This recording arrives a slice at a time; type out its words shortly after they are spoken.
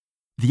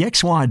The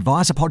XY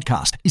Advisor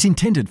podcast is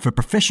intended for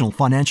professional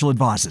financial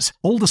advisors.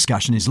 All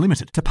discussion is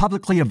limited to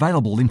publicly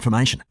available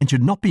information and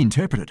should not be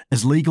interpreted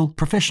as legal,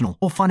 professional,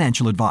 or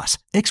financial advice.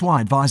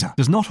 XY Advisor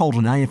does not hold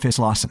an AFS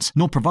license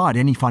nor provide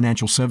any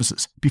financial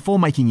services. Before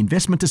making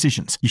investment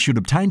decisions, you should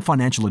obtain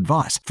financial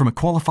advice from a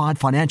qualified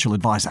financial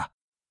advisor.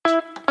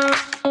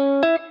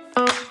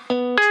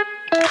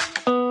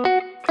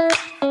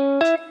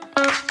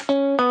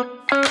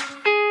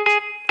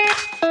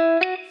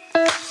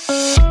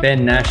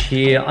 Ben Nash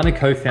here. I'm a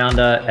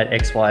co-founder at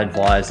XY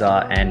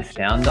Advisor and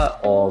founder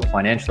of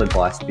financial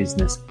advice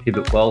business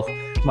Pivot Wealth.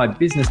 My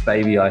business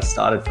baby I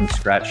started from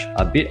scratch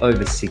a bit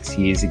over 6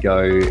 years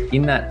ago.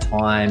 In that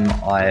time,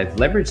 I've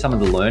leveraged some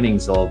of the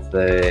learnings of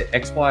the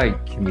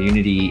XY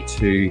community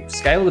to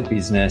scale the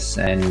business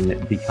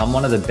and become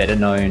one of the better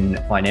known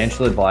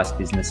financial advice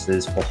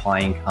businesses for high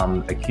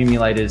income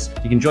accumulators.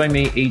 You can join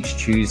me each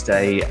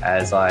Tuesday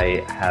as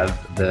I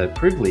have the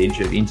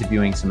privilege of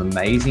interviewing some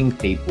amazing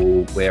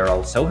people where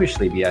I'll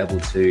selfishly be able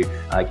to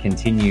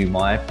continue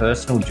my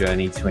personal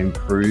journey to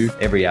improve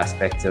every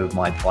aspect of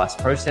my advice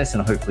process,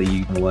 and hopefully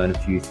you can learn a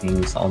few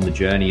things on the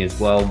journey as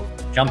well.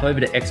 Jump over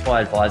to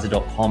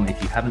xyadvisor.com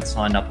if you haven't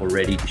signed up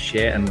already to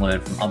share and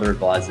learn from other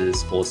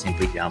advisors, or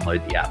simply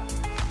download the app.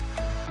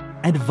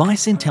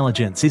 Advice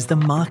Intelligence is the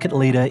market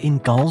leader in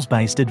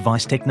goals-based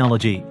advice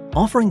technology.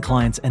 Offering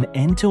clients an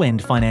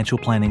end-to-end financial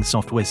planning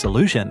software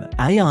solution,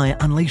 AI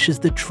unleashes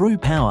the true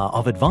power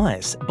of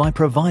advice by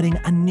providing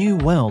a new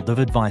world of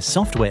advice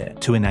software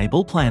to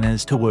enable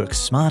planners to work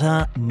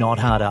smarter, not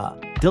harder.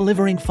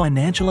 Delivering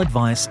financial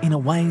advice in a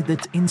way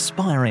that's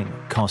inspiring,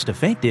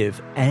 cost-effective,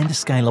 and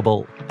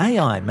scalable.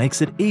 AI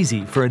makes it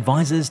easy for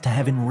advisors to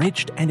have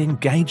enriched and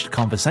engaged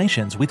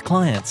conversations with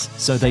clients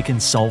so they can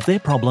solve their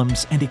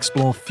problems and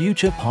explore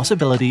future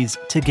possibilities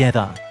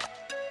together.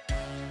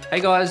 Hey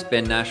guys,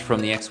 Ben Nash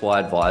from the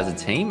XY Advisor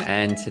team,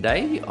 and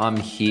today I'm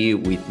here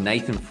with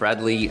Nathan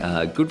Fradley,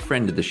 a good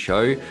friend of the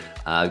show.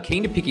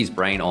 Keen to pick his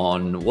brain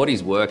on what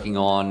he's working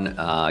on,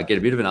 get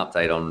a bit of an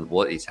update on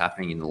what is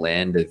happening in the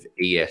land of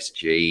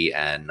ESG,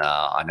 and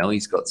I know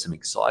he's got some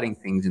exciting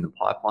things in the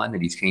pipeline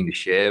that he's keen to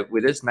share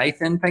with us.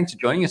 Nathan, thanks for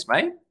joining us,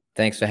 mate.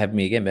 Thanks for having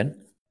me again, Ben.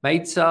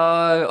 Mate,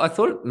 I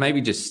thought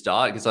maybe just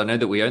start, because I know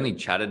that we only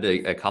chatted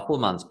a couple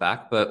of months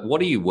back, but what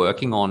are you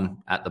working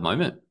on at the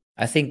moment?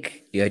 I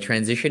think,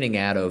 transitioning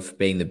out of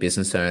being the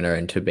business owner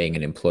into being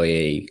an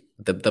employee,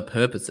 the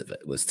purpose of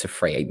it was to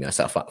free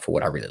myself up for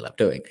what I really love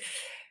doing.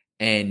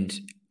 And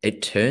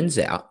it turns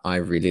out I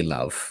really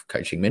love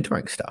coaching,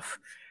 mentoring stuff.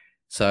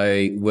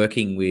 So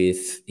working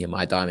with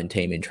my Diamond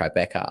team in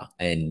Tribeca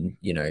and,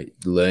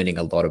 learning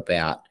a lot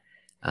about,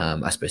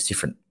 I suppose,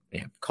 different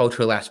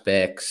cultural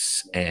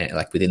aspects and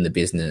like within the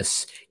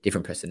business,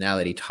 different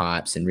personality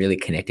types, and really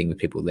connecting with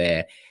people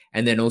there.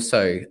 And then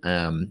also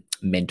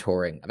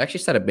mentoring. I've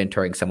actually started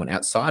mentoring someone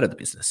outside of the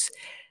business,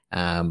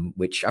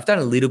 which I've done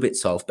a little bit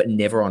of, but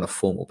never on a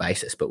formal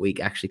basis. But we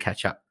actually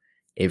catch up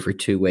every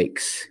 2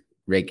 weeks,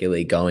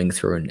 regularly going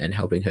through and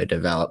helping her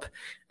develop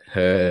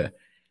her,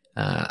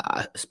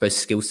 I suppose,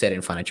 skill set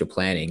in financial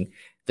planning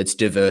that's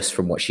diverse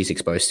from what she's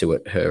exposed to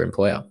at her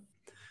employer.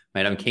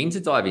 Mate, I'm keen to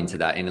dive into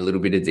that in a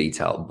little bit of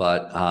detail.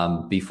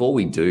 But before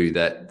we do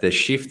that, the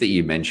shift that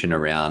you mentioned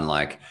around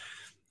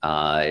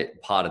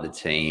part of the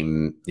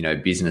team,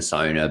 business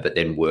owner, but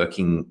then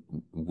working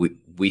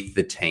with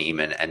the team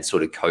and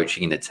sort of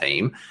coaching the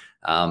team.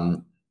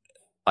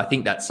 I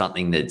think that's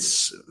something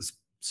that's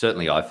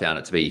certainly I found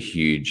it to be a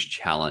huge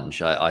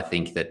challenge. I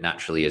think that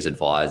naturally as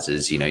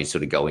advisors, you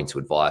sort of go into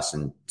advice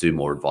and do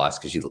more advice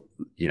because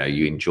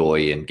you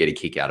enjoy and get a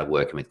kick out of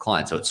working with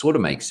clients. So it sort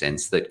of makes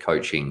sense that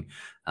coaching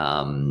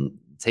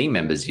team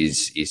members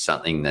is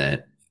something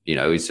that,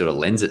 it sort of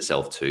lends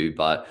itself to,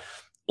 but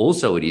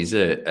also it is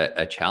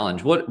a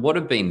challenge. What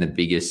have been the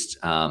biggest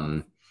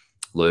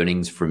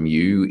learnings from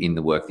you in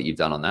the work that you've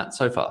done on that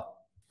so far?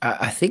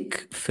 I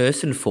think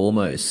first and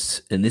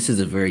foremost, and this is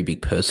a very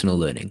big personal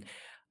learning,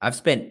 I've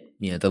spent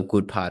the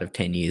good part of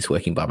 10 years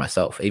working by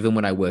myself. Even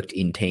when I worked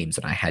in teams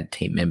and I had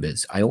team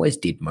members, I always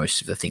did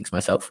most of the things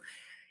myself.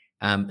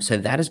 So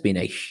that has been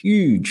a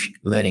huge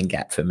learning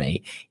gap for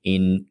me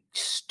in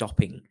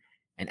stopping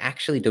and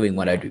actually doing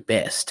what I do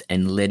best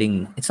and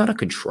it's not a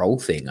control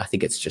thing. I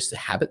think it's just a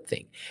habit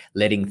thing,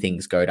 letting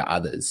things go to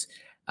others.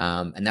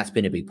 And that's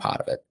been a big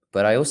part of it.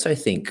 But I also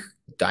think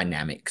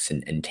dynamics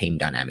and team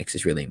dynamics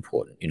is really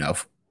important.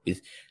 With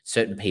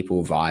certain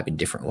people vibe in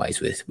different ways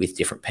with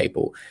different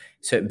people.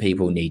 Certain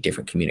people need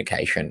different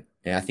communication.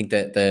 And I think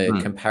that the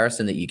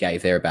comparison that you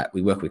gave there about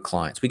we work with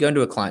clients, we go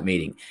into a client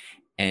meeting,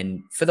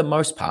 and for the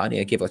most part,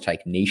 give or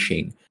take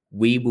niching,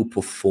 we will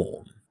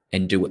perform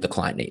and do what the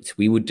client needs.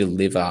 We would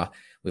deliver.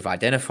 We've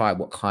identified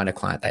what kind of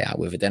client they are.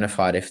 We've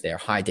identified if they're a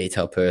high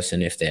detail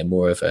person, if they're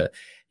more of a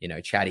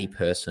chatty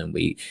person.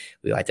 We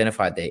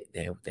identified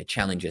their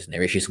challenges and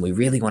their issues, and we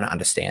really want to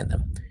understand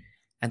them.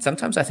 And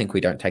sometimes I think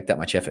we don't take that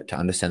much effort to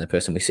understand the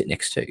person we sit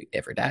next to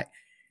every day.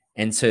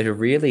 And so to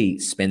really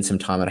spend some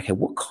time on, okay,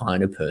 what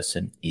kind of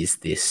person is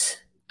this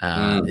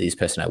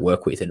person I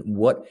work with, and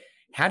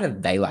how do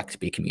they like to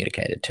be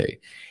communicated to?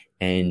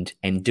 And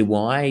do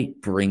I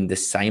bring the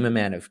same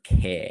amount of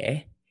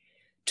care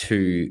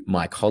to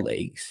my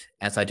colleagues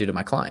as I do to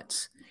my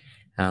clients?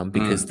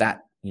 Because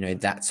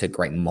that's a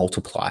great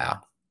multiplier.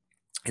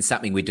 It's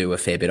something we do a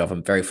fair bit of.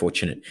 I'm very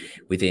fortunate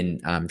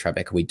within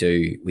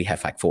Tribeca. We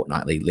have like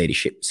fortnightly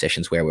leadership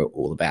sessions where we're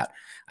all about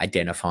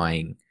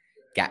identifying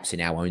gaps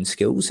in our own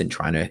skills and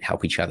trying to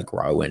help each other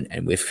grow.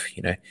 And we've,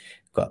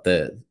 got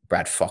the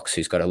Brad Fox,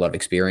 who's got a lot of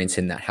experience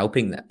in that,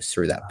 helping that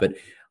through that. But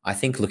I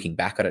think looking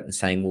back at it and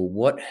saying,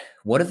 well,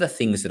 what are the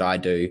things that I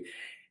do?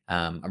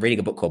 I'm reading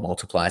a book called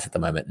Multipliers at the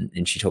moment,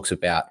 and she talks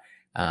about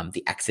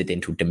the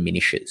accidental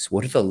diminishes.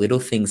 What are the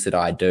little things that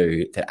I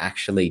do that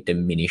actually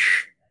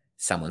diminish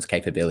someone's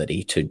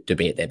capability to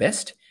be at their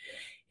best?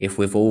 If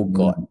we've all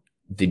got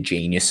the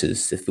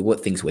geniuses,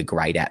 what things we're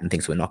great at and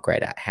things we're not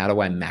great at, how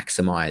do I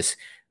maximize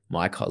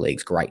my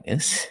colleagues'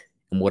 greatness?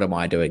 And what am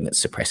I doing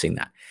that's suppressing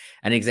that?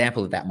 An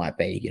example of that might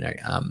be,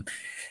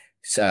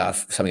 so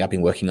something I've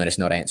been working on is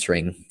not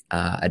answering,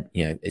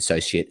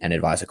 associate and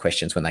advisor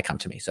questions when they come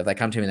to me. So if they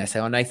come to me and they say,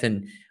 "Oh,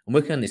 Nathan, I'm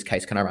working on this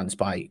case. Can I run this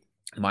by you?"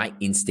 My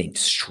instinct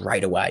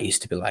straight away is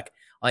to be like,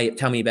 "Oh, yeah,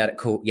 tell me about it.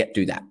 Cool. Yeah,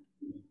 do that."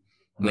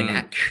 When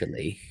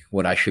actually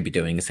what I should be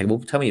doing is say, "Well,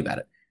 tell me about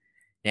it.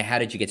 Now, how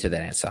did you get to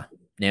that answer?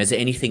 Now, is there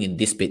anything in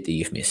this bit that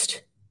you've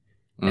missed?"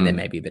 And then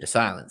maybe a bit of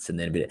silence, and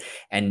then a bit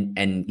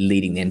and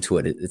leading them to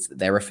it.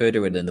 They refer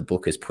to it in the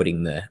book as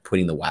putting the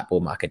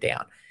whiteboard marker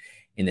down,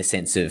 in the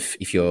sense of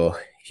if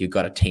you've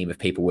got a team of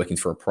people working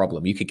through a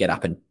problem, you could get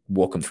up and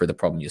walk them through the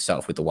problem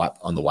yourself with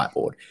on the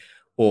whiteboard,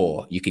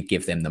 or you could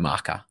give them the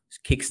marker,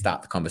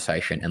 kickstart the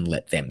conversation, and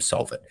let them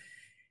solve it.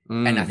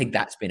 And I think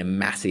that's been a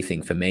massive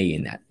thing for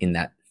me in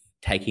that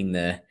taking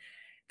the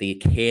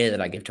care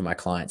that I give to my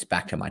clients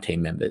back to my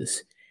team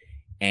members,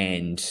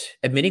 and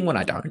admitting when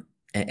I don't.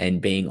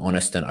 And being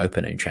honest and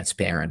open and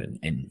transparent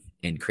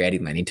and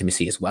creating that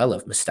intimacy as well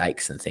of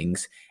mistakes and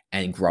things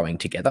and growing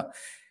together.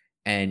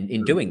 And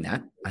in doing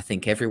that, I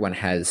think everyone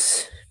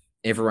has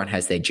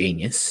their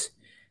genius.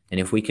 And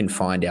if we can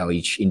find our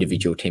each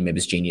individual team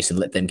member's genius and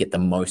let them get the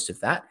most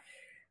of that,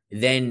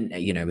 then,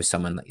 with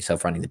someone like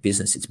yourself running the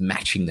business, it's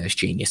matching those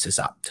geniuses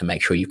up to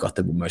make sure you've got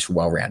the most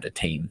well-rounded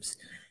teams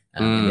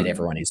and that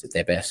everyone is at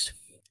their best.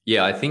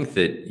 Yeah, I think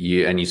that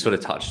you sort of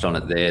touched on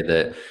it there,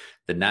 that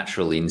the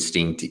natural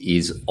instinct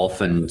is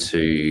often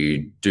to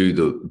do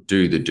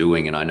the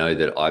doing. And I know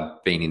that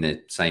I've been in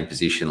the same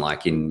position,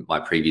 like in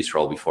my previous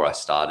role before I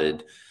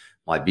started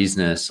my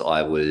business.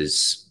 I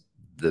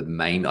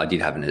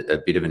did have a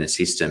bit of an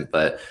assistant,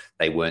 but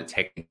they weren't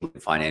technical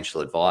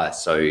financial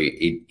advice. So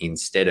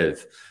instead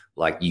of,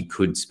 like, you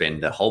could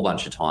spend a whole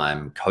bunch of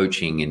time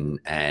coaching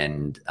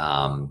and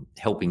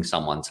helping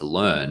someone to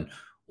learn,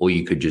 or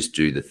you could just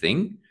do the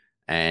thing.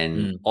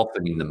 And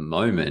often in the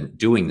moment,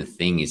 doing the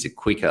thing is a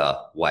quicker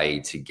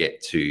way to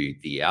get to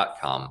the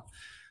outcome,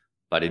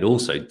 but it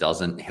also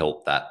doesn't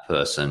help that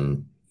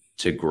person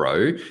to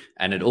grow.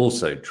 And it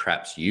also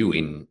traps you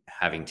in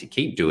having to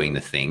keep doing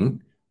the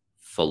thing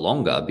for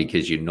longer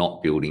because you're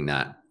not building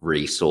that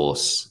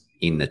resource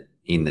in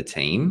the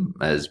team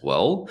as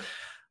well.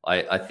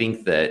 I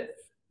think that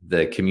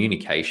the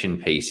communication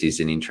piece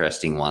is an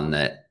interesting one,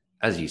 that,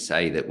 as you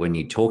say, that when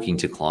you're talking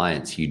to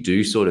clients, you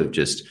do sort of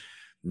just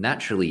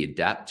naturally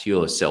adapt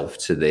yourself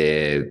to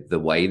the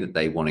way that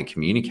they want to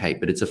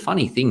communicate. But it's a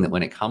funny thing that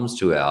when it comes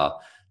to our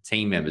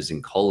team members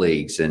and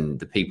colleagues and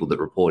the people that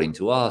report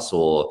into us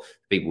or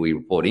people we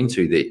report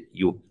into, that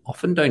you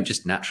often don't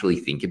just naturally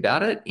think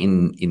about it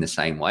in the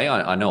same way.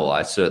 I know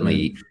I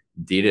certainly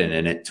didn't,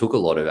 and it took a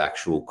lot of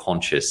actual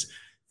conscious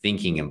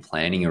thinking and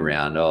planning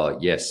around, oh,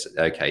 yes,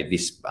 okay,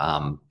 this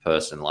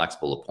person likes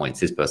bullet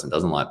points, this person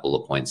doesn't like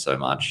bullet points so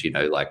much,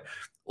 like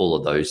all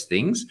of those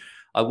things.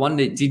 I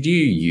wonder, did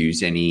you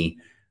use any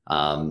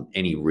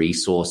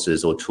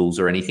resources or tools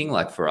or anything?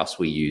 Like for us,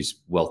 we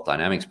use Wealth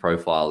Dynamics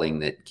profiling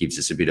that gives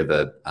us a bit of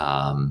a,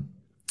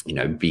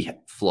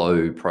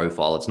 flow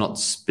profile. It's not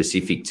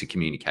specific to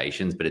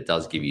communications, but it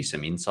does give you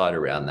some insight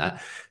around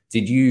that. Do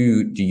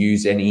you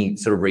use any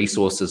sort of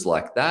resources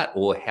like that,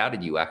 or how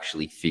did you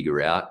actually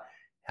figure out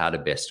how to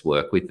best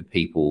work with the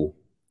people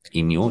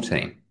in your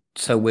team?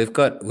 So we've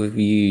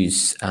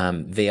used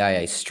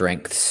VIA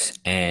Strengths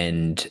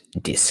and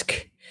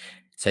DISC.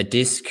 So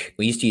DISC,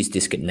 we used to use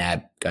DISC at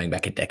NAB going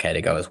back a decade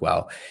ago as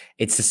well.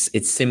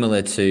 It's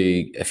similar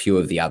to a few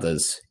of the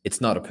others.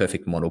 It's not a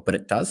perfect model, but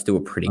it does do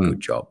a pretty good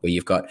job, where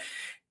you've got,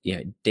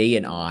 D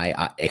and I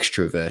are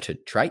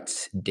extroverted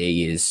traits.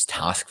 D is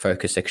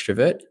task-focused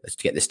extrovert. Let's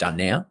get this done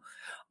now.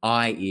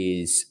 I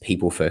is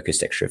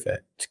people-focused extrovert.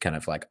 It's kind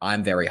of like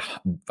I'm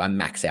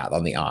max out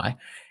on the I,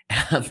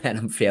 and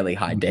I'm fairly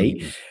high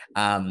D.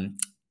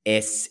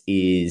 S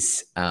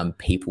is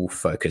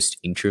people-focused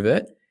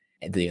introvert.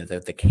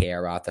 The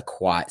carer, the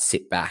quiet,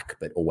 sit back,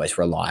 but always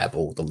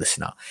reliable, the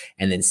listener.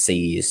 And then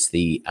C is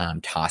the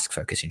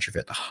task-focused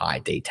introvert, the high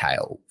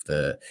detail,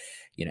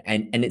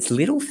 and it's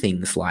little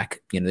things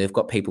like, they've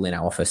got people in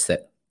our office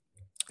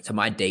so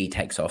my D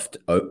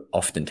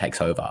often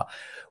takes over,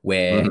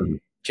 where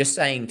just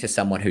saying to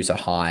someone who's a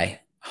high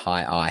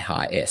high I,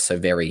 high S, so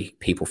very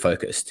people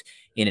focused,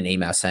 in an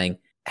email saying,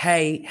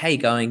 hey, how you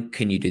going?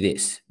 Can you do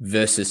this?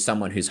 Versus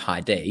someone who's high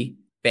D,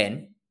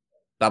 Ben,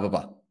 blah, blah,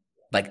 blah.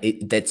 Like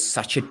that's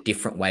such a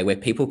different way where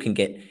people can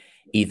get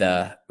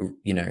either,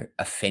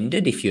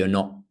 offended if you're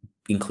not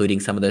including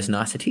some of those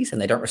niceties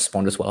and they don't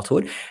respond as well to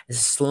it. The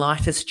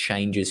slightest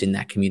changes in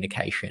that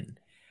communication,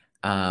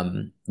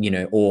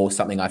 or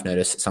something I've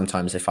noticed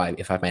sometimes if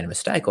I've made a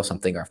mistake or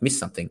something, or I've missed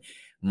something,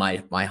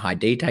 my high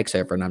D takes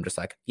over and I'm just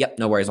like, yep,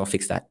 no worries, I'll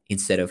fix that.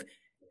 Instead of,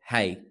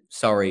 hey,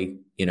 sorry,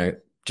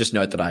 just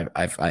note that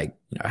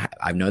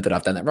I know that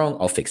I've done that wrong.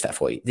 I'll fix that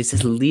for you. This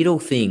is little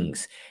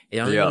things. It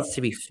only needs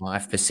to be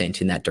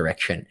 5% in that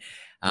direction.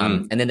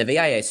 And then the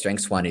VIA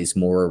strengths one is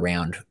more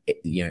around,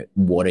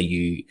 what are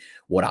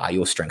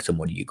your strengths and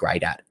what are you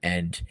great at?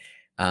 And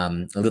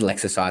a little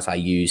exercise I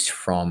used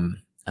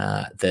from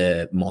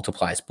the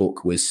Multipliers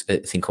book was a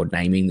thing called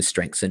naming the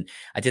strengths. And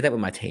I did that with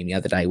my team the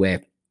other day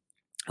where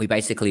we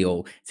basically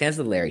all, it sounds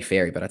a little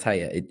airy-fairy, but I tell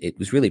you, it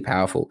was really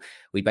powerful.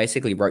 We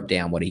basically wrote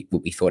down what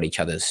we thought each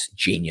other's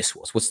genius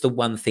was. What's the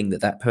one thing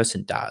that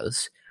person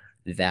does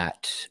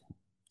that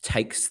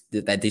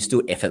they just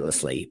do it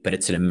effortlessly, but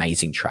it's an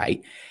amazing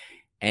trait?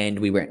 And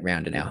we went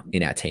round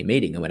in our team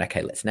meeting and went,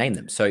 okay, let's name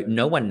them. So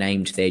no one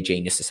named their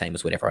genius the same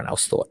as what everyone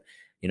else thought.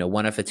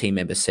 One of the team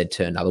members said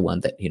to another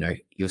one that,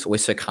 you're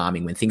always so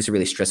calming when things are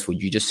really stressful.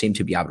 You just seem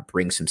to be able to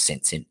bring some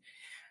sense in.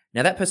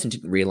 Now that person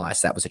didn't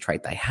realize that was a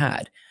trait they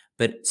had.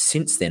 But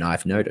since then,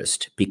 I've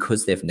noticed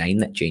because they've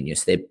named that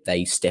genius,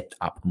 they stepped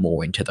up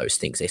more into those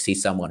things. They see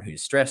someone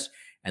who's stressed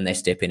and they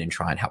step in and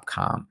try and help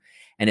calm.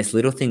 And it's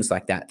little things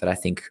like that I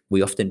think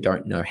we often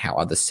don't know how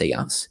others see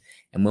us.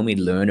 And when we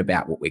learn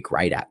about what we're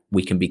great at,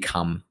 we can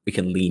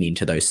lean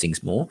into those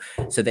things more.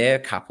 So there are a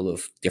couple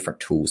of different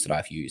tools that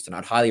I've used, and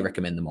I'd highly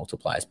recommend the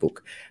Multipliers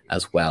book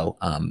as well.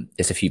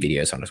 There's a few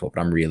videos on it as well,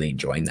 but I'm really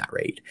enjoying that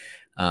read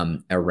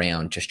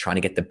around just trying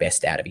to get the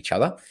best out of each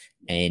other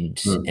and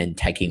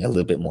taking a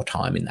little bit more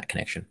time in that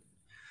connection.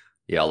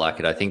 Yeah, I like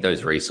it. I think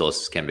those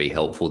resources can be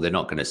helpful. They're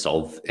not going to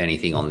solve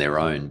anything on their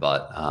own,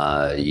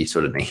 but you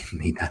sort of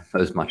need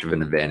as much of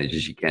an advantage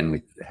as you can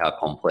with how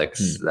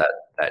complex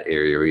that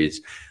area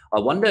is. I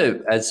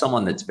wonder, as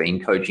someone that's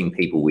been coaching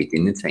people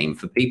within the team,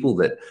 for people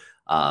that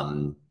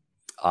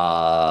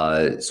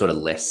are sort of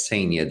less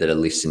senior that are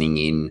listening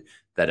in,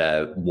 that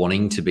are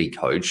wanting to be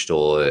coached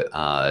or,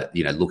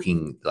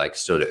 looking like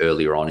sort of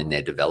earlier on in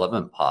their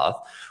development path,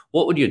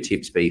 what would your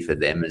tips be for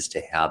them as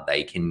to how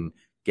they can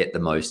get the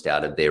most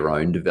out of their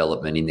own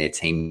development in their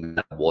team?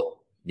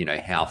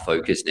 How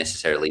focused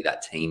necessarily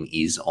that team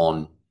is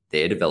on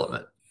their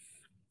development?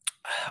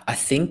 I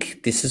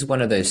think this is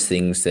one of those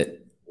things that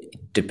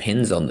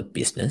depends on the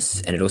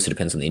business and it also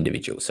depends on the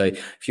individual. So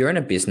if you're in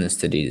a business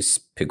that is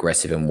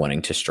progressive and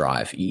wanting to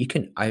strive,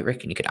 I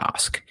reckon you could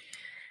ask.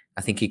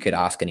 I think you could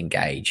ask and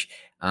engage.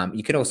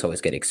 You could also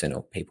always get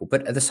external people,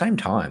 but at the same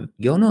time,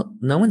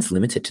 no one's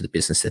limited to the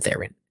business that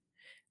they're in.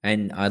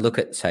 And I look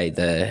at, say,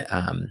 the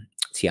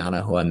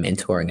Tiana, who I'm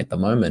mentoring at the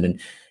moment, and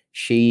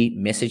she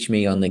messaged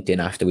me on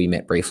LinkedIn after we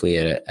met briefly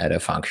at a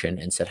function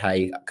and said,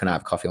 hey, can I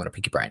have coffee? I want to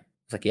pick your brain. I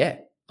was like, yeah,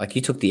 like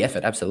you took the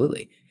effort.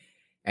 Absolutely.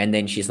 And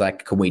then she's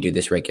like, can we do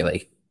this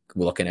regularly?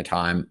 We'll look in a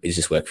time. Does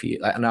this work for you?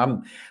 And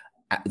I'm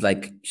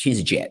like, she's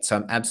a jet. So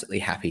I'm absolutely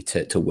happy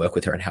to work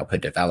with her and help her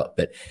develop.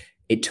 But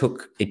it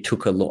took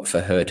a lot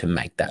for her to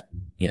make that,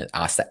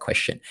 ask that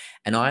question.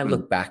 And I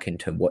look back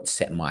into what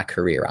set my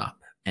career up,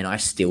 and I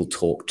still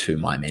talk to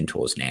my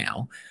mentors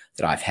now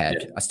that I've had.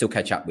 Yeah. I still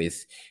catch up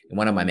with, and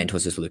one of my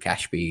mentors is Luke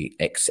Ashby,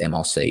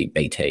 ex-MLC,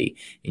 BT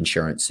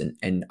Insurance.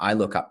 And I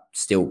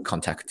still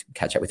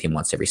catch up with him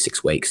once every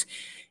 6 weeks.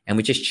 And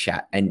we just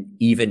chat. And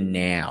even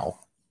now,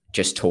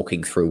 just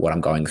talking through what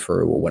I'm going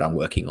through or what I'm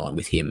working on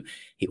with him,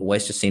 he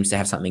always just seems to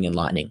have something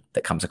enlightening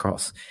that comes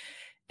across.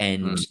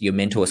 And your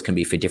mentors can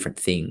be for different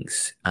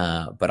things.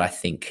 But I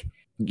think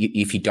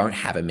if you don't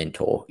have a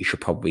mentor, you should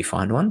probably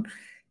find one.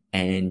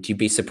 And you'd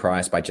be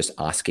surprised by just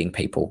asking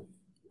people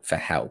for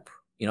help.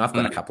 I've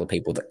got a couple of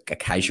people that are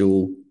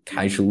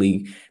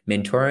casually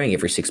mentoring.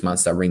 Every 6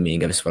 months, they'll ring me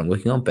and go, this is what I'm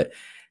working on. But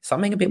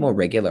something a bit more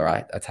regular,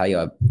 I tell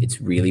you,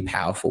 it's really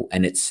powerful.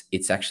 And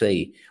it's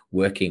actually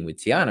working with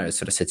Tiana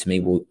sort of said to me,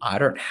 well, I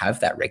don't have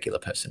that regular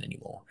person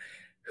anymore.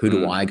 Who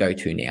do I go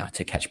to now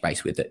to catch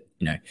base with it,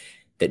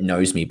 that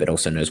knows me, but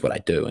also knows what I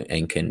do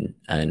and can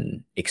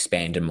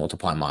expand and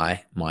multiply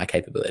my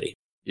capability.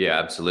 Yeah,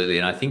 absolutely.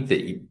 And I think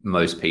that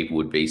most people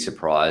would be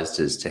surprised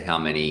as to how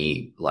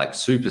many like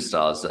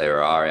superstars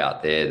there are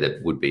out there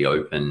that would be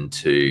open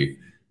to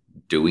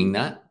doing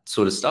that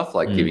sort of stuff,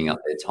 like giving up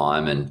their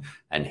time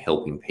and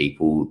helping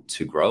people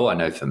to grow. I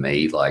know for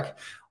me, like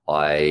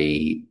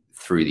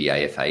through the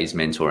AFA's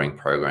mentoring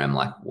program,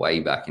 like way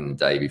back in the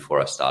day before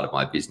I started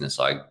my business,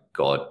 I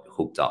got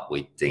hooked up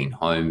with Dean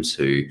Holmes,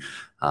 who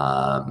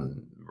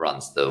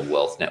runs the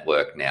Wealth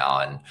Network now.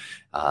 And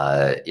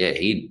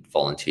he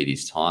volunteered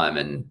his time,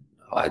 and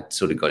I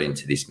sort of got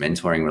into this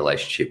mentoring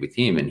relationship with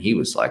him, and he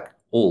was like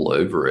all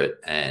over it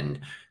and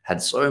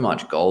had so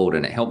much gold,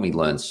 and it helped me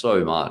learn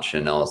so much.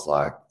 And I was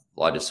like,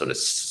 I just sort of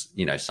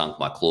sunk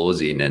my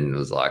claws in and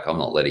was like, I'm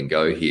not letting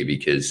go here,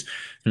 because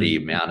the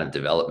amount of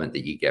development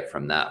that you get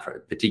from that,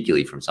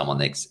 particularly from someone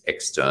that's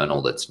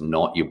external, that's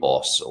not your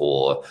boss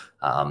or,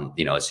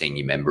 a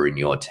senior member in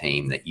your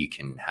team, that you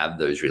can have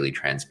those really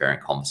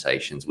transparent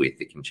conversations with,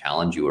 that can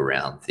challenge you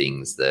around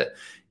things, that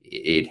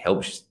it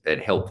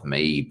helped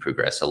me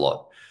progress a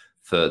lot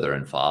further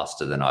and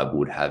faster than I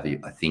would have,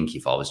 I think,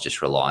 if I was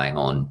just relying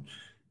on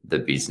the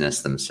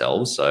business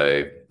themselves.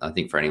 So I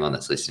think for anyone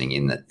that's listening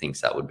in that thinks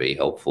that would be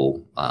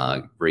helpful,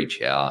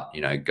 reach out,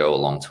 go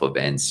along to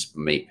events,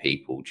 meet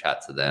people,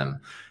 chat to them,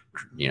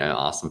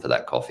 ask them for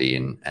that coffee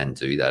and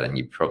do that. And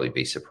you'd probably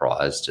be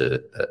surprised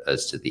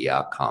as to the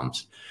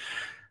outcomes.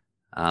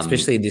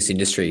 Especially in this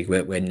industry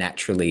where we're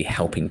naturally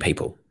helping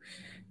people,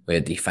 where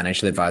the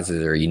financial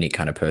advisors are a unique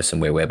kind of person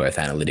where we're both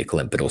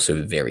analytical but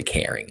also very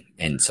caring.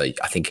 And so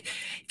I think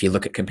if you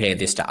compare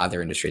this to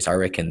other industries, I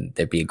reckon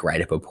there'd be a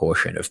greater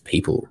proportion of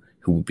people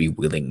who would be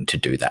willing to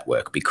do that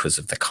work because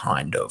of the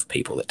kind of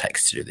people it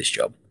takes to do this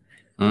job.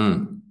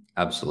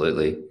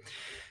 Absolutely.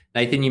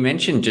 Nathan, you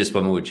mentioned just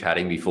when we were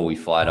chatting before we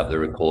fired up the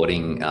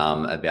recording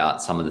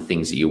about some of the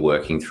things that you're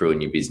working through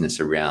in your business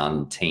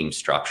around team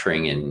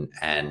structuring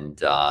and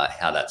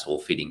how that's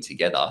all fitting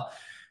together.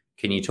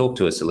 Can you talk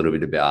to us a little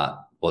bit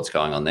about what's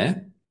going on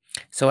there?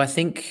 So I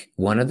think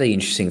one of the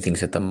interesting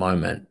things at the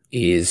moment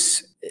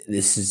is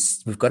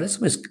we've got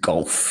almost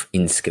golf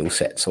in skill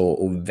sets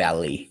or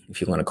valley, if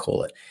you want to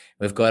call it.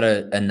 We've got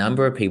a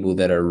number of people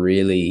that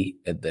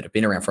have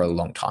been around for a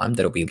long time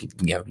that'll be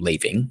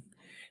leaving.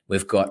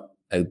 We've got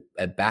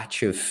a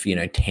batch of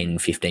 10,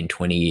 15,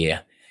 20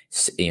 year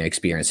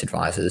experienced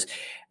advisors,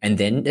 and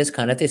then there's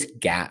kind of this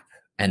gap.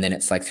 And then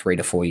it's like 3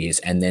 to 4 years.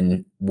 And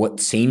then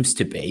what seems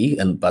to be,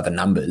 and by the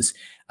numbers,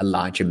 a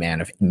large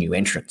amount of new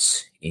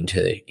entrants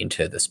into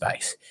the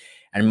space.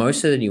 And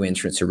most of the new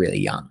entrants are really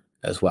young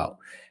as well,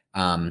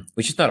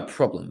 which is not a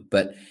problem.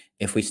 But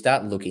if we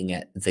start looking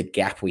at the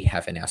gap we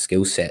have in our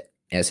skill set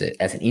as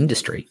an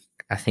industry,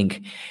 I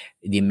think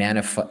the amount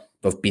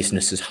of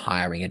businesses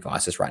hiring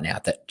advisors right now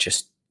that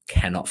just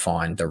cannot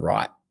find the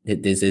right,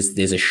 there's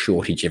a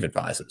shortage of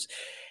advisors.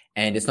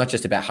 And it's not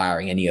just about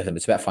hiring any of them.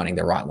 It's about finding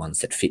the right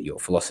ones that fit your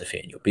philosophy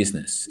and your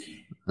business.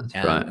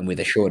 That's right. And with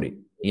a shortage,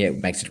 it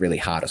makes it really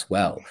hard as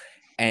well.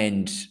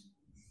 And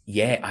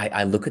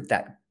I look at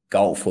that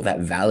gulf or that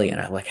valley and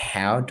I'm like,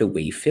 how do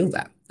we fill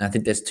that? And I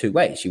think there's two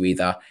ways. You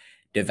either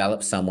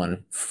develop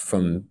someone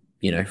from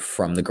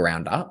the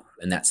ground up,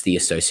 and that's the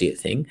associate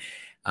thing,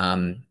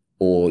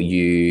 or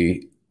you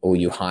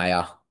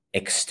hire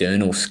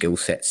external skill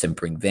sets and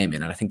bring them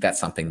in. And I think that's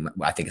something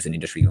I think as an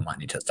industry we might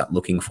need to start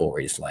looking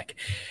for, is like,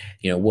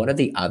 what are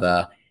the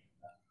other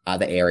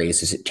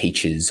areas, is it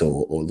teachers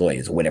or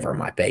lawyers or whatever it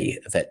might be,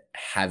 that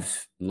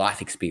have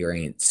life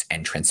experience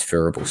and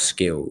transferable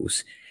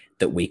skills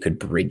that we could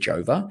bridge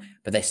over,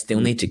 but they still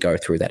need to go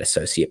through that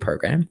associate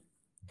program.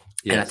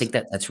 Yes. And I think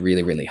that's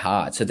really, really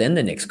hard. So then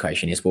the next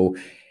question is, well,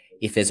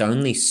 if there's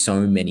only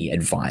so many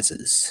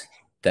advisors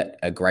that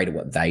are great at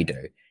what they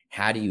do,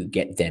 how do you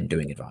get them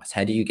doing advice?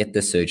 How do you get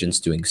the surgeons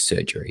doing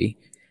surgery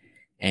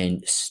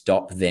and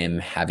stop them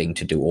having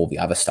to do all the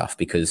other stuff?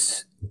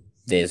 Because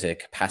there's a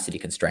capacity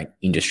constraint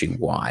industry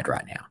wide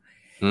right now.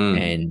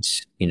 And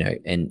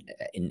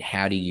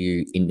how do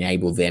you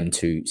enable them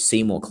to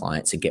see more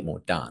clients and get more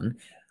done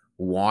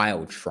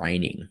while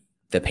training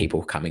the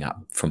people coming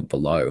up from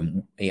below?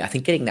 I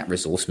think getting that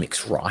resource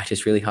mix right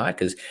is really hard,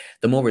 because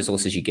the more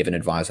resources you give an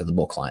advisor, the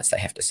more clients they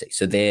have to see.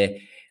 So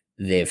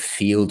their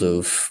field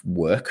of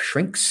work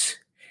shrinks,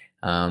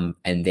 and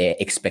their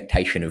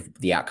expectation of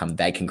the outcome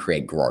they can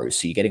create grows.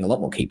 So you're getting a lot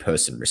more key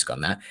person risk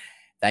on that.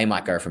 They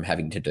might go from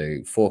having to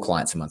do 4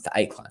 clients a month to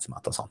 8 clients a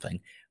month or something,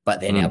 but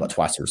they're now got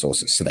twice the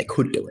resources, so they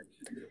could do it.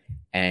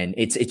 And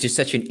it's just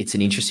it's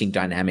an interesting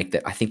dynamic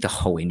that I think the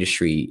whole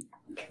industry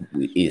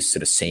is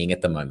sort of seeing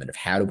at the moment, of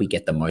how do we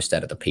get the most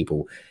out of the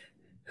people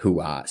who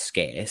are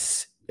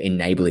scarce,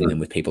 enabling them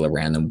with people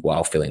around them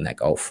while filling that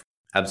gulf.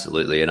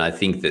 Absolutely. And I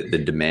think that the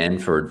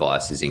demand for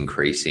advice is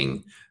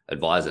increasing.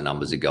 Advisor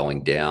numbers are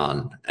going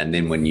down. And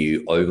then when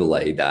you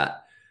overlay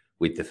that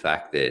with the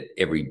fact that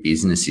every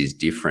business is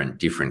different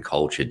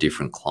culture,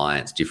 different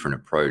clients, different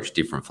approach,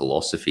 different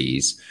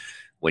philosophies,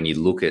 when you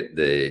look at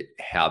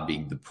how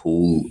big the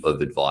pool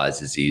of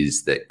advisors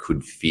is that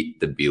could fit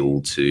the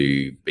bill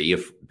to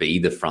be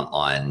the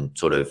frontline,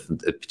 sort of,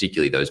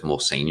 particularly those more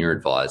senior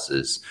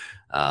advisors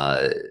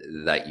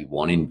that you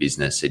want in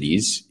business, it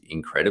is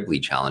incredibly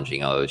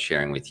challenging. I was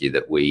sharing with you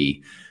that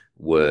we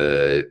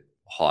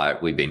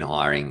had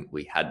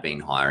been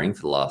hiring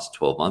for the last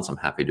 12 months. I'm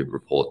happy to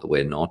report that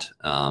we're not.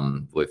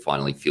 We've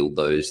finally filled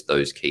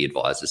those key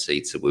advisor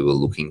seats that we were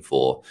looking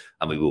for,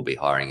 and we will be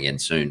hiring again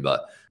soon.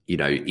 But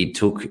it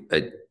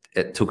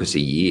took us a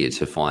year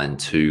to find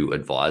 2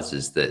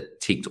 advisors that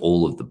ticked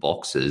all of the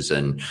boxes,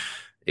 and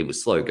it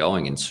was slow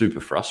going and super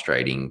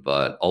frustrating.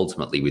 But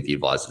ultimately, with the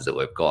advisors that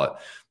we've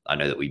got, I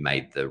know that we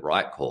made the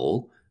right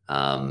call.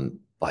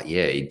 But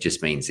yeah, it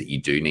just means that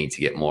you do need to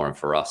get more. And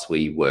for us,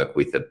 we work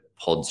with a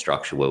pod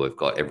structure where we've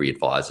got every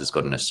advisor's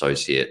got an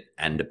associate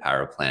and a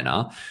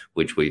paraplanner,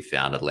 which we've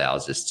found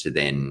allows us to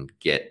then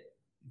get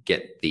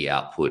the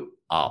output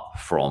up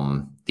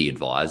from the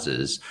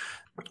advisors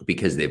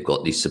because they've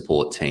got this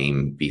support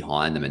team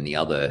behind them. And the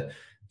other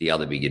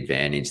big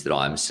advantage that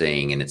I'm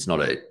seeing, and it's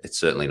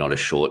certainly not a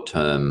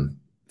short-term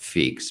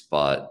fix,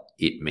 but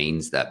it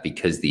means that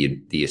because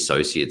the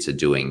associates are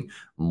doing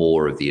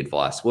more of the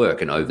advice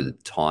work, and over the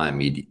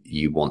time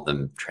you want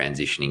them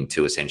transitioning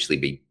to essentially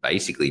be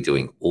basically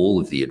doing all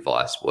of the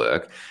advice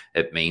work,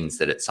 it means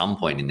that at some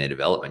point in their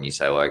development you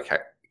say, well,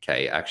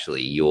 okay,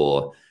 actually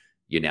you're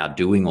now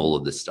doing all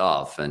of the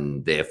stuff,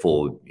 and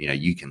therefore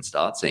you can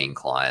start seeing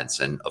clients.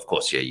 And of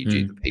course, you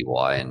do the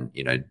PY and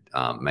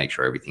make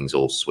sure everything's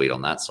all sweet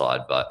on that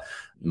side, but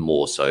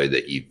more so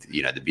that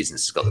the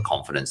business has got the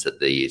confidence that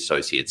the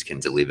associates can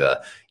deliver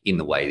in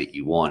the way that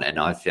you want. And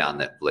I've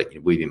found that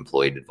we've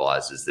employed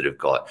advisors that have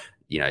got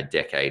a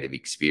decade of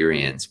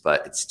experience,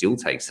 but it still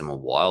takes them a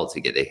while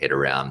to get their head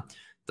around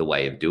the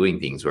way of doing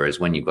things. Whereas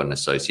when you've got an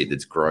associate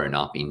that's grown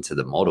up into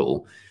the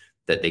model,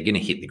 that they're going to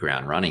hit the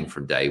ground running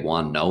from day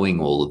one,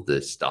 knowing all of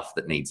the stuff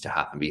that needs to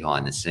happen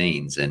behind the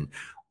scenes, and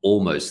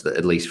almost,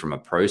 at least from a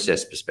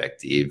process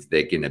perspective,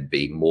 they're going to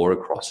be more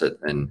across it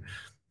than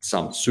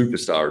some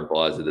superstar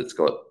advisor that's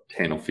got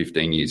 10 or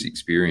 15 years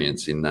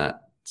experience in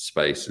that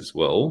space as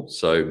well.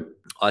 So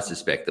I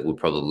suspect that we'll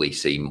probably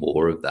see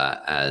more of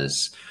that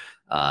as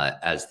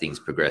things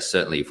progress.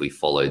 Certainly if we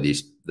follow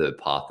the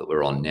path that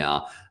we're on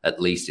now, at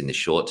least in the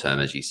short term,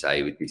 as you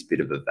say, with this bit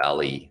of a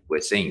valley,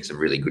 we're seeing some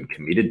really good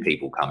committed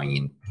people coming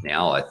in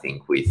now, I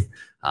think, with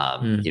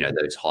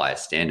those higher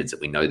standards,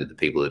 that we know that the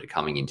people that are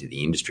coming into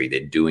the industry,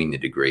 they're doing the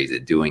degrees, they're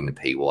doing the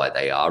PY,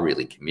 they are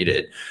really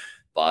committed.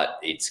 But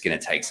it's going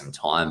to take some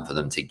time for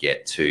them to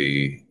get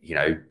to,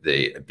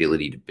 the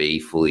ability to be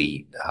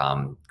fully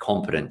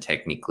competent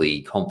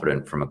technically,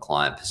 competent from a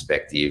client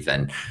perspective,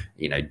 and,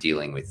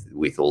 dealing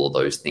with all of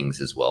those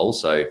things as well.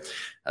 So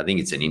I think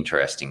it's an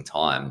interesting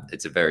time.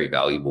 It's a very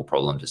valuable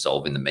problem to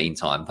solve in the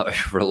meantime, though,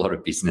 for a lot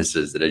of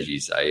businesses that, as you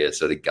say, are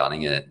sort of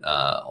gunning it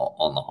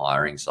on the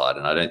hiring side.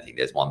 And I don't think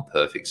there's one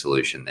perfect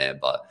solution there,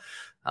 but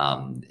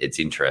it's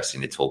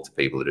interesting to talk to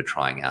people that are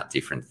trying out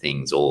different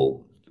things,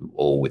 all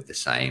with the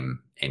same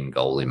end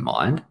goal in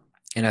mind.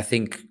 And I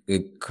think the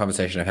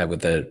conversation I've had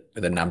with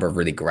a number of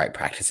really great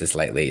practices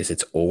lately is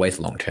it's always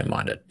long-term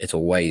minded. It's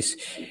always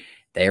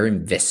they're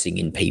investing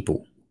in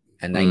people,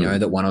 and they know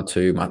that one or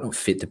two might not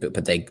fit the bill,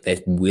 but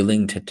they're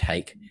willing to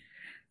take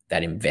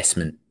that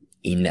investment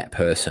in that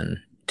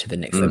person to the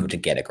next level to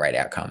get a great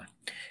outcome.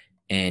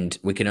 And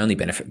we can only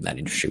benefit from that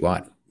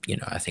industry-wide.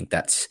 I think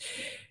that's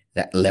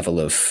that level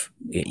of,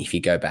 if you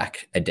go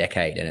back a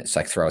decade and it's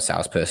like throw a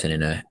salesperson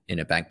in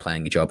a bank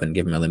planning job and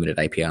give them a limited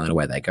API and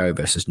away they go,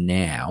 versus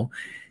now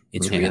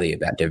it's really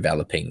about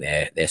developing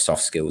their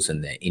soft skills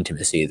and their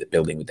intimacy that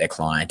building with their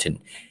client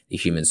and the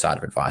human side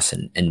of advice,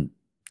 and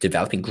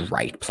developing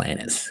great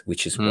planners,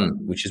 which is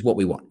what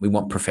we want. We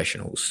want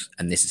professionals,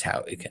 and this is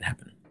how it can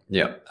happen.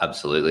 Yeah,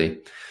 absolutely.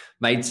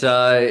 Mate,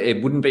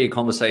 it wouldn't be a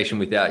conversation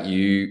without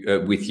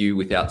you,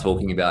 without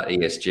talking about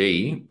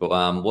ESG.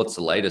 But what's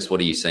the latest? What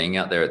are you seeing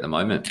out there at the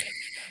moment?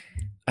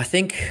 I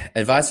think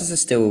advisors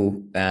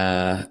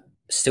are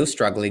still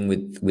struggling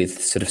with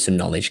sort of some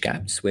knowledge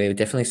gaps. We're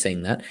definitely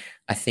seeing that.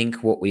 I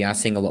think what we are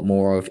seeing a lot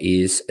more of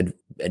is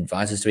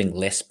advisors doing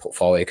less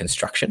portfolio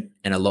construction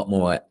and a lot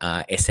more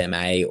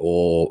SMA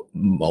or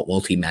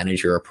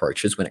multi-manager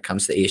approaches when it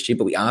comes to ESG.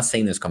 But we are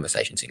seeing those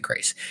conversations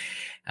increase.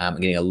 I'm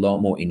getting a lot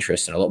more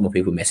interest and a lot more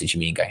people messaging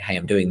me and going, hey,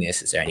 I'm doing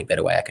this. Is there any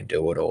better way I can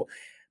do it? Or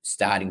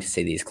starting to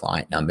see these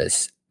client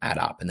numbers add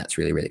up. And that's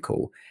really, really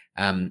cool.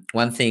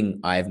 One thing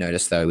I've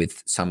noticed, though,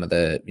 with some of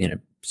the,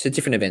 so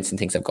different events and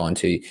things I've gone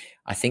to,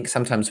 I think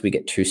sometimes we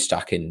get too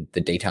stuck in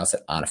the details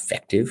that aren't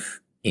effective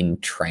in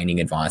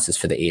training advisors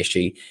for the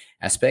ESG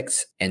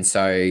aspects. And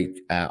so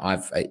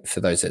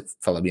for those that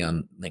follow me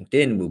on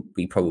LinkedIn, will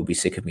be probably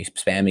sick of me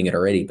spamming it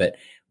already, but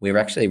we're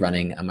actually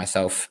running,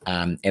 myself,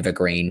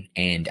 Evergreen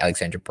and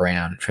Alexandra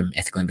Brown from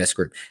Ethical Invest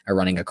Group are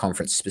running a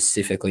conference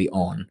specifically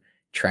on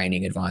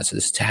training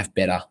advisors to have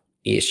better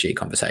ESG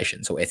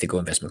conversations or ethical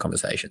investment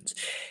conversations.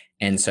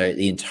 And so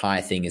the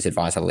entire thing is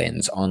Advisor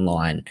Lens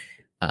online,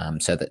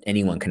 so that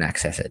anyone can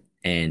access it.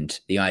 And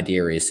the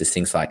idea is there's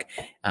things like,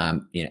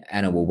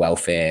 animal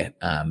welfare,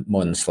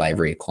 modern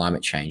slavery,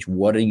 climate change.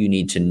 What do you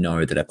need to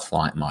know that a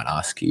client might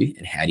ask you,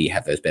 and how do you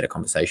have those better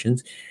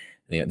conversations?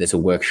 There's a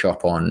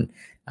workshop on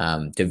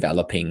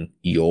developing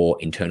your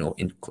internal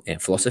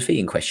philosophy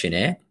and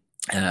questionnaire.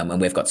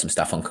 And we've got some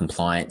stuff on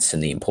compliance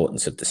and the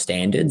importance of the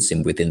standards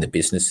and within the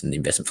business and the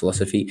investment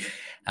philosophy.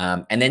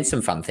 And then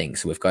some fun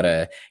things. So we've got do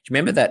you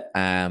remember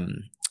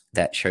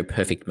that show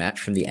Perfect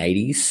Match from the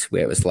 80s,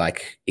 where it was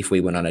like, if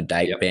we went on a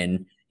date,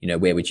 Ben,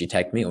 where would you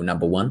take me? Or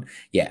number one.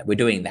 Yeah, we're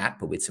doing that,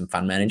 but with some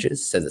fund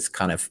managers. So that's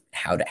kind of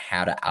how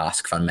to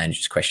ask fund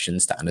managers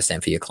questions to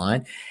understand for your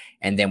client.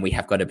 And then we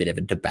have got a bit of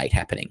a debate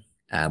happening,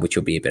 which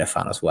will be a bit of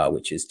fun as well,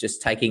 which is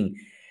just taking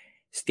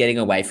getting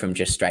away from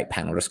just straight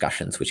panel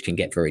discussions, which can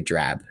get very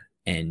drab,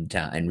 and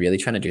really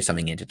trying to do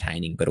something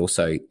entertaining, but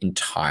also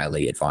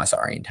entirely advice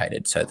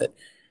orientated, so that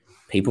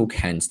people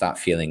can start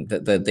feeling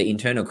that the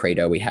internal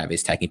credo we have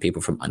is taking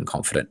people from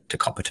unconfident to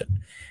competent.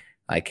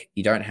 Like,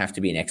 you don't have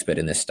to be an expert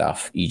in this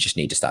stuff. You just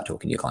need to start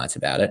talking to your clients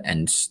about it.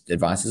 And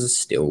advisors are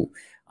still,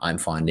 I'm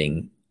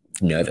finding,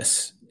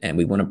 nervous, and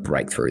we want to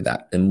break through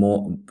that. The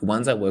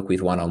ones I work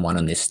with one-on-one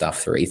on this stuff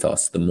through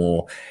Ethos, the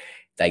more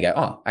they go,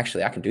 oh,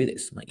 actually, I can do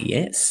this. I'm like,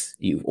 yes,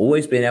 you've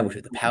always been able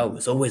to. The power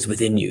was always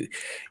within you.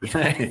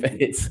 But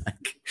it's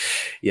like,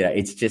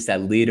 it's just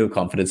that little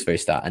confidence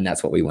booster, and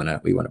that's what we want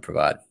to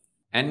provide.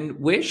 And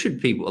where should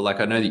people, like,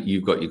 I know that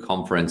you've got your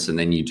conference and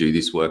then you do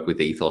this work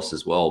with Ethos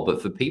as well,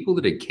 but for people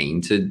that are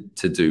keen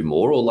to do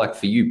more, or like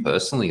for you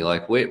personally,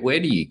 like where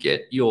do you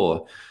get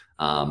your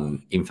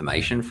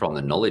information from,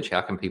 the knowledge?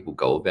 How can people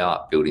go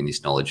about building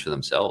this knowledge for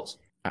themselves?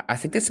 I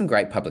think there's some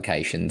great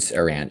publications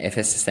around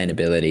FS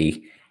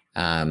Sustainability,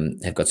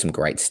 have got some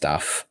great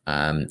stuff.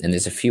 And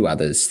there's a few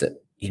others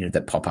that,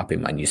 that pop up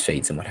in my news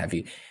feeds and what have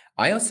you.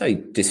 I also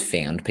just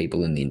found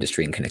people in the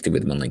industry and connected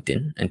with them on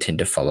LinkedIn and tend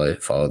to follow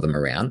them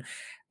around.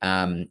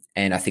 And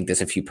I think there's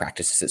a few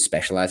practices that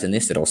specialize in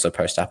this that also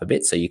post up a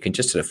bit. So you can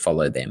just sort of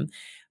follow them.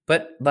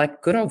 But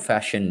like good old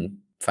fashioned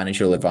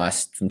financial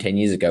advice from 10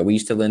 years ago, we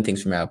used to learn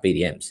things from our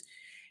BDMs.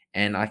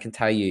 And I can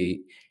tell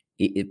you,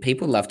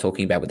 people love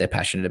talking about what they're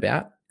passionate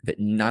about, but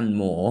none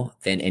more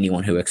than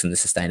anyone who works in the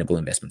sustainable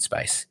investment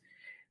space.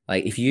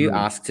 Like, if you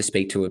ask to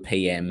speak to a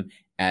PM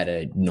at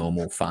a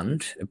normal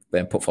fund,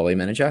 a portfolio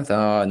manager,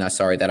 oh, no,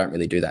 sorry, they don't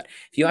really do that.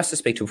 If you ask to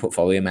speak to a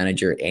portfolio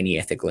manager at any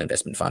ethical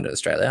investment fund in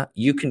Australia,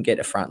 you can get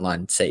a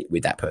frontline seat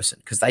with that person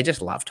because they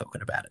just love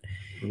talking about it.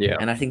 Yeah.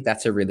 And I think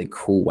that's a really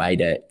cool way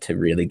to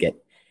really get,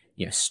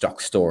 stock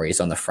stories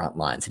on the front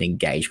lines and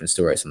engagement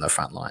stories on the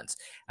front lines.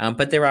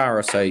 But there are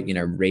also,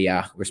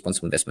 RIA,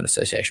 Responsible Investment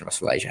Association of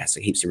Australasia, has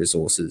heaps of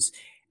resources.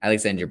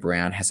 Alexandra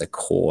Brown has a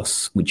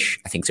course, which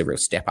I think is a real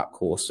step-up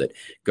course that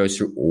goes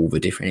through all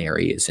the different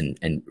areas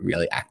and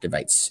really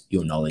activates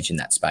your knowledge in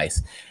that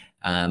space.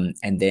 And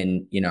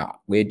then,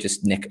 we're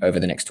just over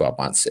the next 12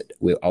 months,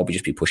 I'll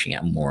just be pushing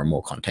out more and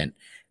more content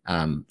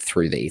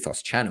through the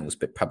Ethos channels,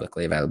 but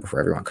publicly available for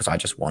everyone, because I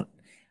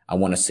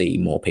want to see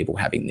more people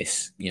having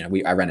this.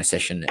 I ran a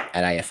session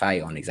at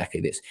AFA on exactly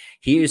this.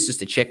 Here's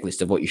just a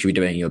checklist of what you should be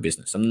doing in your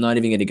business. I'm not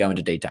even going to go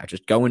into detail.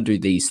 Just go and do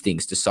these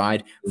things.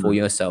 Decide for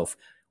yourself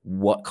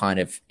what kind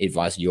of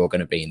advisor you're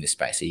going to be in this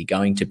space. Are you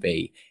going to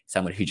be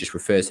someone who just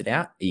refers it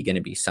out? Are you going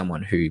to be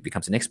someone who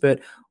becomes an expert?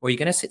 Or are you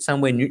going to sit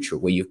somewhere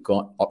neutral where you've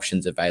got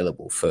options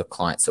available for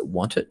clients that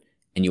want it,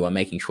 and you are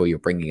making sure you're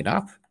bringing it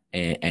up?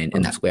 And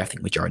that's where I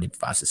think majority of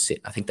advisors sit.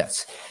 I think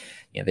that's,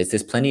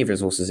 there's plenty of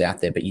resources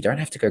out there, but you don't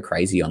have to go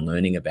crazy on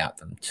learning about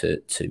them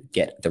to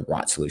get the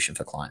right solution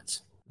for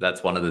clients.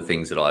 That's one of the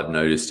things that I've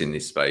noticed in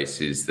this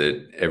space, is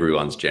that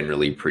everyone's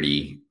generally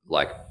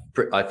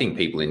I think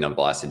people in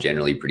advice are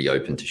generally pretty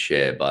open to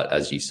share, but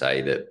as you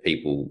say, that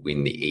people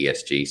in the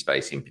ESG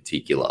space in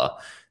particular,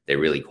 they're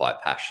really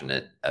quite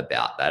passionate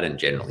about that and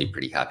generally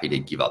pretty happy to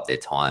give up their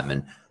time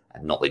and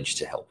knowledge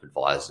to help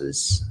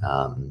advisors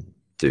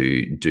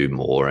do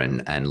more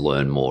and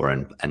learn more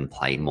and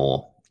play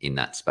more in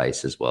that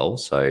space as well.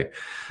 So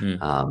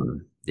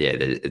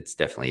it's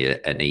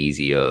definitely an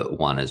easier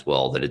one as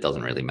well, that it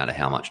doesn't really matter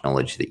how much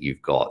knowledge that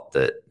you've got,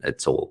 that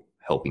it's all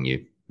helping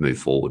you move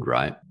forward,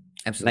 right?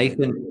 Absolutely.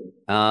 Nathan,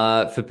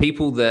 for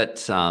people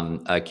that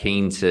are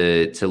keen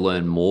to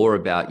learn more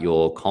about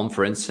your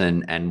conference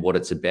and what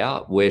it's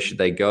about, where should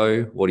they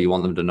go? What do you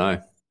want them to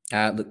know?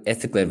 Look,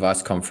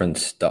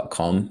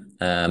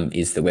 ethically-adviceconference.com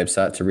is the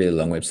website. It's a really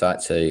long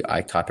website, so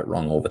I type it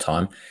wrong all the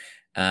time.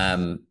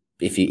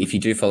 If you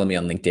do follow me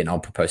on LinkedIn, I'll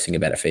be posting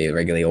about it for you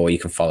regularly, or you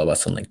can follow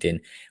us on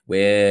LinkedIn.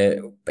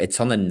 It's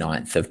on the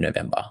 9th of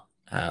November.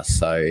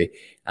 So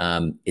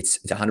it's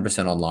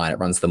 100% online. It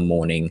runs the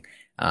morning.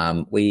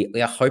 We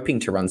are hoping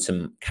to run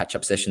some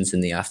catch-up sessions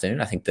in the afternoon.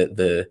 I think that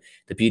the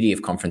beauty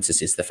of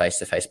conferences is the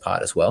face-to-face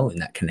part as well, in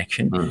that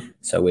connection.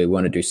 So we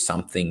want to do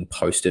something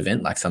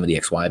post-event, like some of the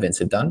XY events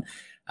have done.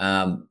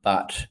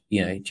 But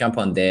jump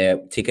on there.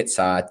 Tickets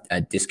are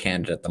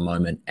discounted at the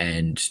moment,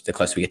 and the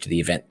closer we get to the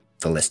event,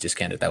 the less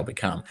discounted they'll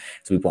become.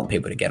 So we want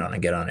people to get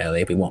on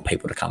early. We want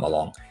people to come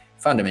along.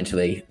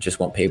 Fundamentally, just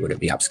want people to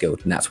be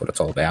upskilled, and that's what it's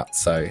all about.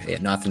 So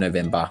 9th of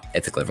November,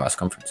 Ethical Advice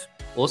Conference.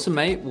 Awesome,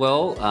 mate.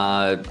 Well,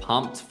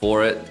 pumped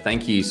for it.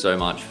 Thank you so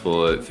much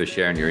for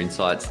sharing your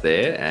insights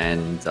there.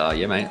 And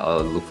mate, I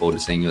look forward to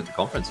seeing you at the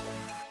conference.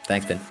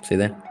 Thanks, Ben. See you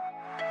then.